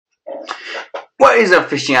What is up,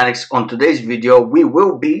 fishing addicts? On today's video we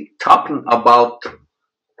will be talking about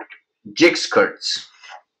jig skirts.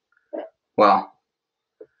 Well,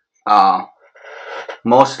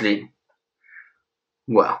 mostly,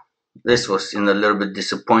 this was in a little bit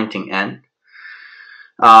disappointing end.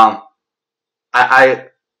 I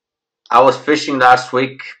was fishing last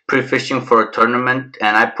week, pre-fishing for a tournament,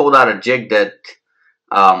 and I pulled out a jig that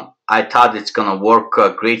I thought it's gonna work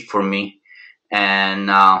great for me. And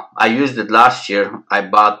I used it last year. I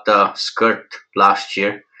bought the skirt last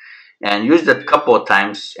year and used it a couple of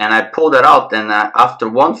times, and I pulled it out, and after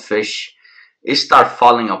one fish it started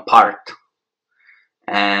falling apart.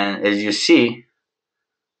 And as you see,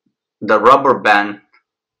 the rubber band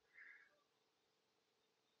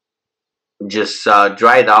just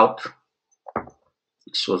dried out.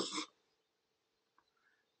 This was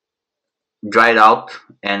dried out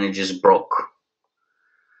and it just broke.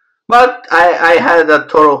 But I had a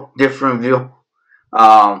total different view.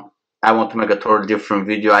 I want to make a total different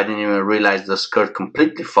video. I didn't even realize the skirt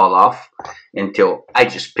completely fall off until I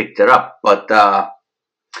just picked it up. But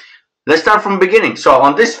let's start from the beginning. So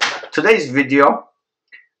on today's video,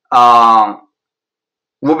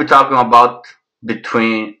 we'll be talking about the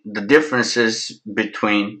differences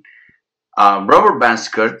between rubber band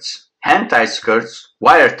skirts, hand tied skirts,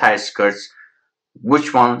 wire tied skirts.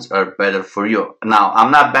 Which ones are better for you? Now,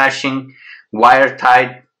 I'm not bashing wire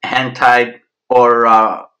tied, hand tied, or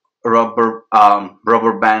rubber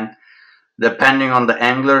band. Depending on the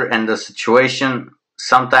angler and the situation,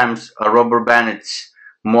 sometimes a rubber band it's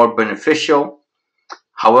more beneficial.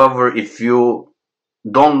 However, if you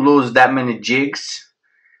don't lose that many jigs,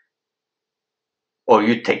 or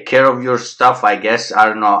you take care of your stuff, I guess, I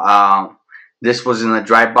don't know. This was in a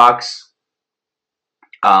dry box.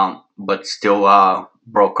 But still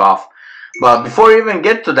broke off. But before we even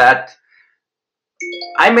get to that,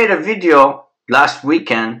 I made a video last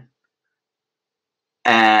weekend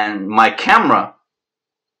and my camera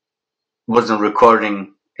wasn't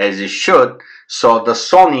recording as it should. So the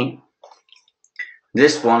Sony,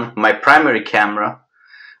 this one, my primary camera,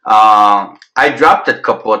 I dropped it a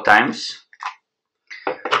couple of times.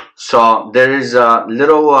 So there is a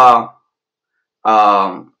little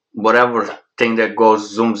whatever thing that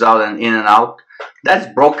zooms out and in and out, that's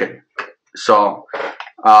broken. So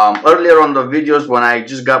earlier on the videos when I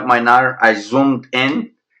just got my NAR, I zoomed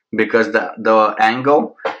in because the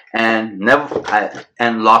angle and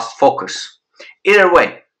lost focus. Either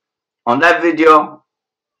way, on that video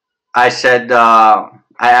I said I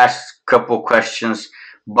asked a couple questions,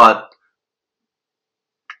 but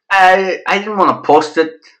I didn't want to post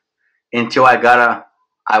it until I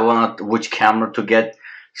wanted which camera to get.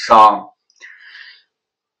 So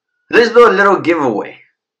let's do a little giveaway.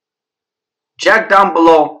 Check down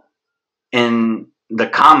below in the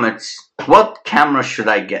comments, what camera should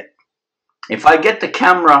I get? If I get the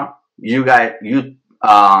camera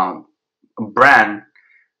brand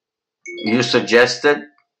you suggested,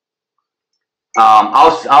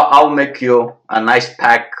 I'll make you a nice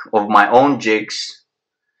pack of my own jigs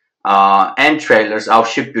and trailers. I'll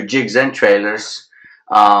ship you jigs and trailers.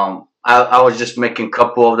 I was just making a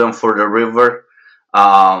couple of them for the river.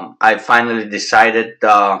 I finally decided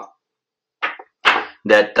that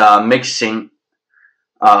mixing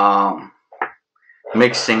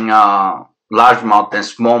largemouth and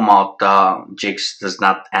smallmouth jigs does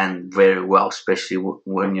not end very well, especially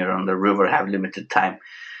when you're on the river, have limited time,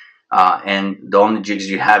 and the only jigs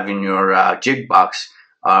you have in your jig box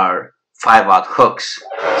are 5/0 hooks.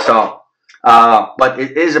 So but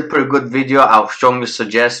it is a pretty good video. I'll strongly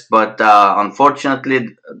suggest, but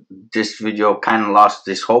unfortunately this video kind of lost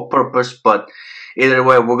this whole purpose. But either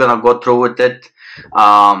way, we're gonna go through with it.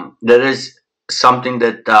 There is something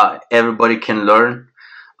that everybody can learn.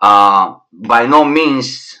 By no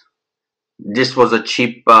means this was a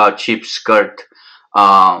cheap skirt.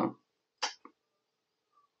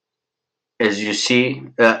 As you see,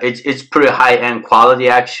 it's pretty high-end quality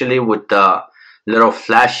actually, with the little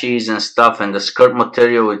flashies and stuff, and the skirt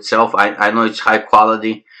material itself, I know it's high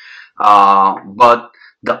quality, but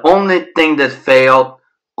the only thing that failed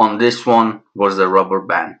on this one was the rubber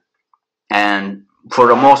band. And for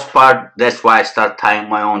the most part, that's why I start tying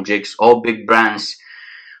my own jigs. All big brands,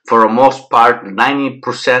 for the most part,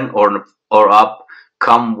 90% or up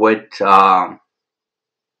come with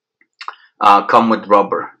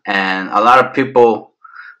rubber. And a lot of people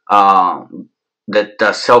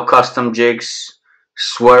that sell custom jigs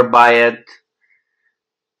swear by it.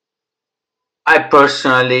 I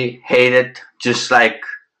personally hate it, just like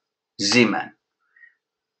Z-Man.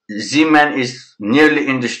 Z-Man is nearly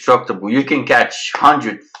indestructible. You can catch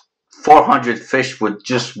 100, 400 fish with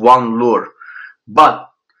just one lure. But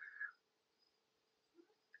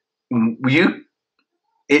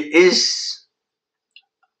it is,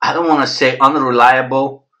 I don't want to say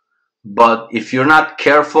unreliable, but if you're not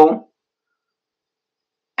careful,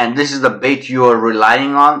 and this is the bait you are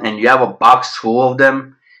relying on, and you have a box full of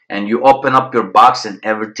them, and you open up your box and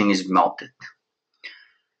everything is melted.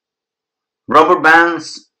 Rubber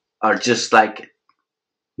bands are just like it.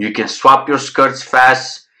 You can swap your skirts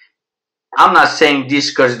fast. I'm not saying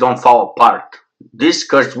these skirts don't fall apart. These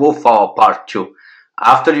skirts will fall apart too.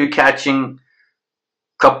 After you're catching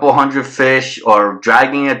a couple hundred fish or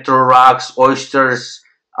dragging it through rocks, oysters,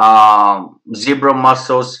 zebra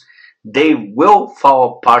mussels, they will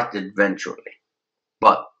fall apart eventually.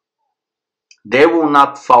 But they will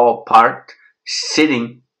not fall apart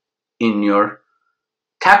sitting in your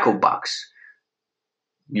tackle box.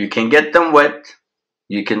 You can get them wet,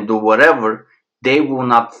 you can do whatever, they will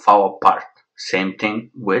not fall apart. Same thing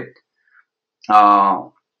with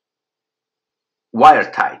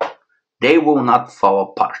wire tie. They will not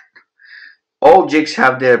fall apart. All jigs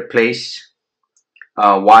have their place,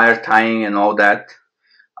 wire tying and all that,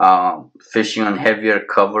 fishing on heavier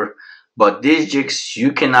cover, but these jigs,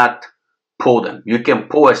 you cannot pull them. You can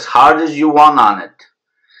pull as hard as you want on it.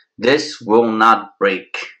 This will not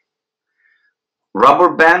break.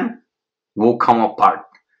 Rubber band will come apart.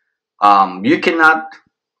 You cannot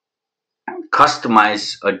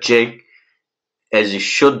customize a jig as it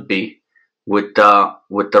should be with the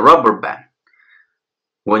rubber band.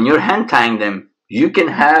 When you're hand tying them, you can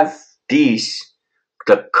have these,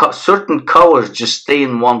 certain colors just stay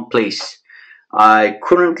in one place. I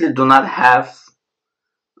currently do not have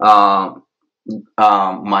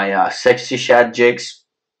my sexy shad jigs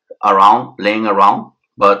laying around,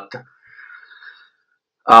 but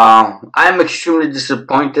I'm extremely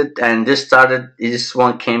disappointed, and this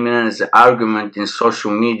one came in as an argument in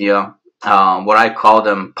social media, what I call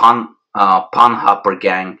them pond hopper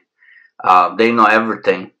gang. They know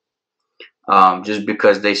everything, just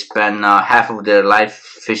because they spend half of their life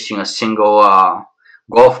fishing a single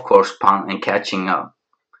golf course pond and catching a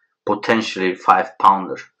potentially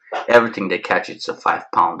 5-pounder. Everything they catch, it's a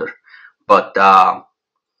 5-pounder. But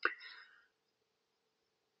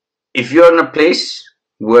if you're in a place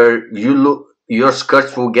where your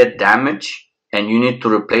skirts will get damaged and you need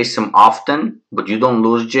to replace them often, but you don't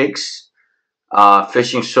lose jigs,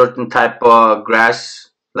 fishing certain type of grass,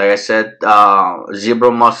 like I said,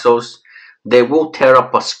 zebra mussels, they will tear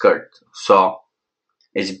up a skirt. So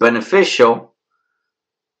it's beneficial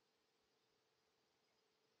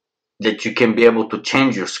that you can be able to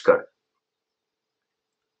change your skirt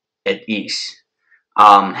at ease.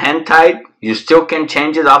 Hand tied, you still can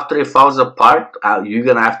change it after it falls apart. You're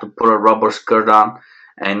gonna have to put a rubber skirt on,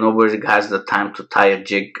 and nobody has the time to tie a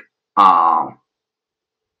jig on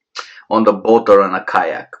the boat or on a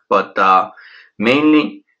kayak. But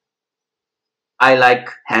mainly, I like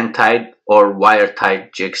hand tied or wire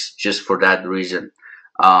tied jigs just for that reason.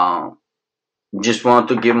 Just wanted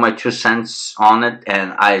to give my 2 cents on it,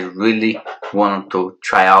 and I really wanted to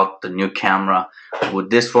try out the new camera. With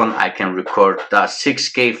this one, I can record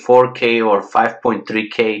 6K, 4K, or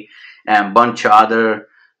 5.3K, and a bunch of other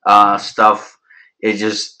stuff.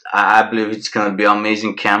 I believe it's gonna be an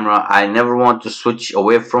amazing camera. I never want to switch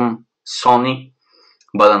away from Sony,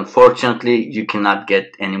 but unfortunately, you cannot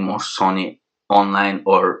get any more Sony online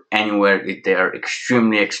or anywhere. They are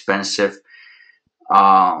extremely expensive.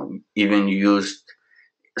 Even used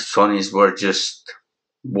Sony's were just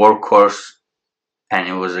workhorse, and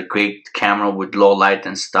it was a great camera with low light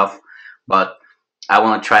and stuff. But I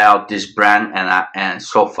want to try out this brand, and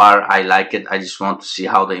so far I like it. I just want to see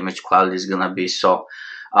how the image quality is gonna be. So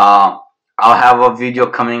I'll have a video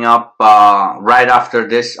coming up right after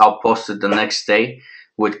this. I'll post it the next day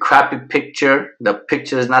with crappy picture. The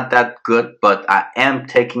picture is not that good, but I am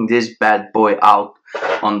taking this bad boy out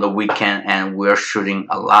on the weekend, and we're shooting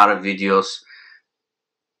a lot of videos,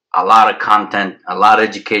 a lot of content, a lot of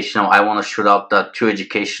educational. I want to shoot out the 2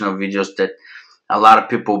 educational videos that a lot of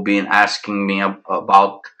people been asking me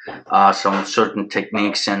about, some certain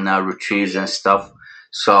techniques and retrieves and stuff.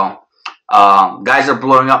 So guys are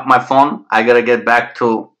blowing up my phone. I gotta get back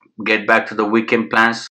to the weekend plans.